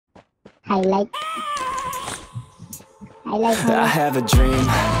I have a dream,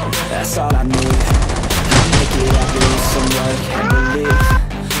 that's all I need. I'll make it happen with some work and belief.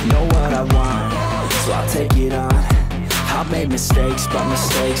 Know what I want, so I'll take it on. I've made mistakes, but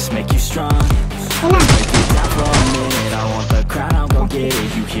mistakes make you strong. Break it down for a minute, I want the crown, I'll go get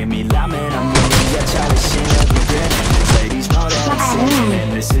it. You hear me loud, man, I'm winning. Yeah, Charlie shit up the grinning. Ladies know that I'm sinning,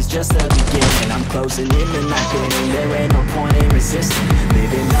 and this is just the beginning. I'm closing in the night, getting there ain't no point in resisting.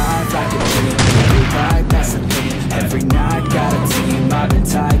 Living life like a dream, every night, that's the thing. Every night, got a team, I've been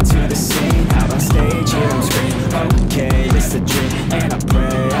tied to the scene. Out on stage, here I'm screaming, okay, it's the dream. And I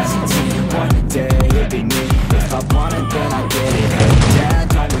pray as a team, one day it'll be me. If I want it, then I get it. Hey, Dad,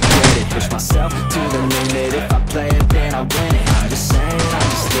 don't regret it. Push myself to the limit. If I play it, then I win it. I'm just saying, I'm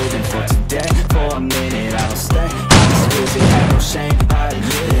just living for today. For a minute, I don't stay. I just visit, have no shame, I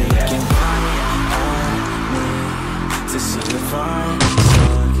admit it. Looking right at me to see if I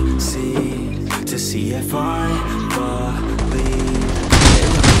succeed, to see if I believe. They're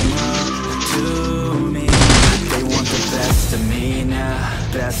looking up to me. They want the best of me now,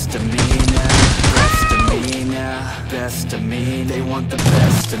 best of me now, best of me now, best of me. They want the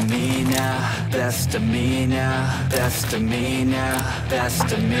best of me now, best of me now, best of me now,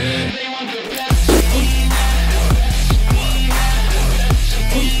 best of me. They want the best of me now.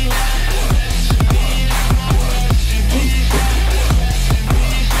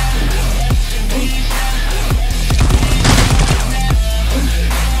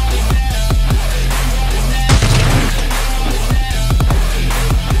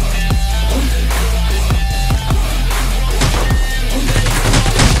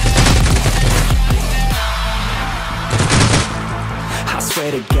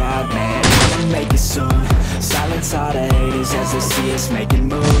 To God, man, I'ma make it soon. Silence all the haters as they see us making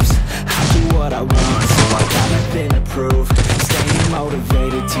moves. I do what I want, so I got nothing to prove. Staying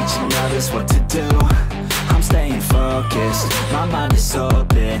motivated, teaching others what to do. I'm staying focused, my mind is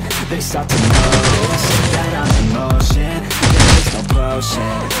open. They start to notice that I'm in motion. There is no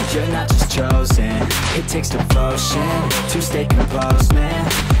potion, you're not just chosen. It takes devotion to stay composed, man.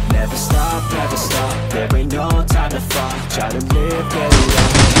 Never stop, there ain't no time to fall. Try to live, get it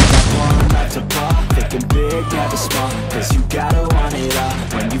up. Got one life to ball. Thinking big, never small, cause you gotta want it all.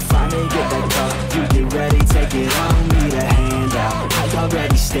 When you finally get that call, you get ready, take it on. Need a hand out, I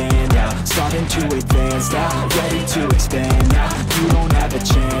already stand out. Starting to advance now, ready to expand now. You don't have a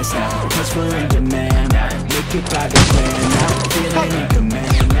chance now, cause we're in demand now. Make it by the plan now, feeling in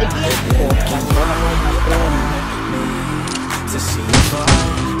command now. To see if I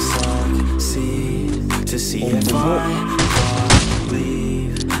succeed, to see if I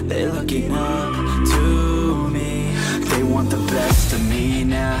believe. They're looking up to me. They want the best of me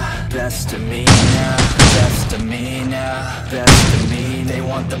now, best of me now, best of me now, best of me. They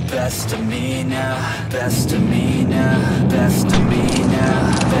want the best of me now, best of me now, best of me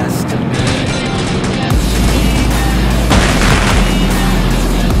now, best of me.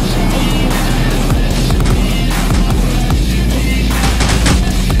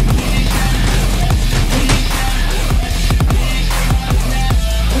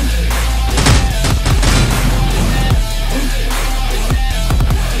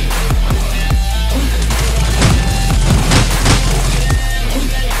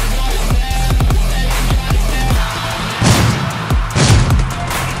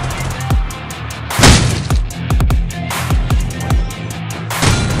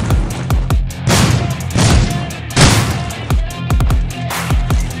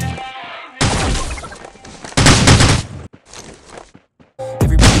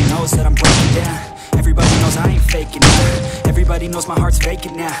 That I'm breaking down. Everybody knows I ain't faking now. Everybody knows my heart's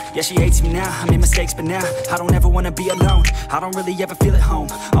vacant now. Yeah, she hates me now, I made mistakes but now I don't ever wanna be alone. I don't really ever feel at home.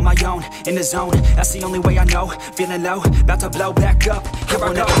 On my own, in the zone, that's the only way I know. Feeling low, about to blow back up. Here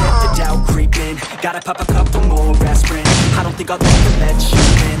I never let the doubt creep in. Gotta pop a couple more aspirin. I don't think I'll ever let you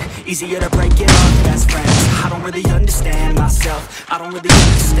in. Easier to break it off best friends. I don't really understand myself. I don't really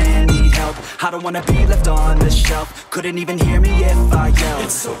understand, need help. I don't wanna be left on the shelf. Couldn't even hear me if I yelled.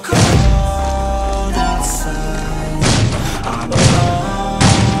 It's so cold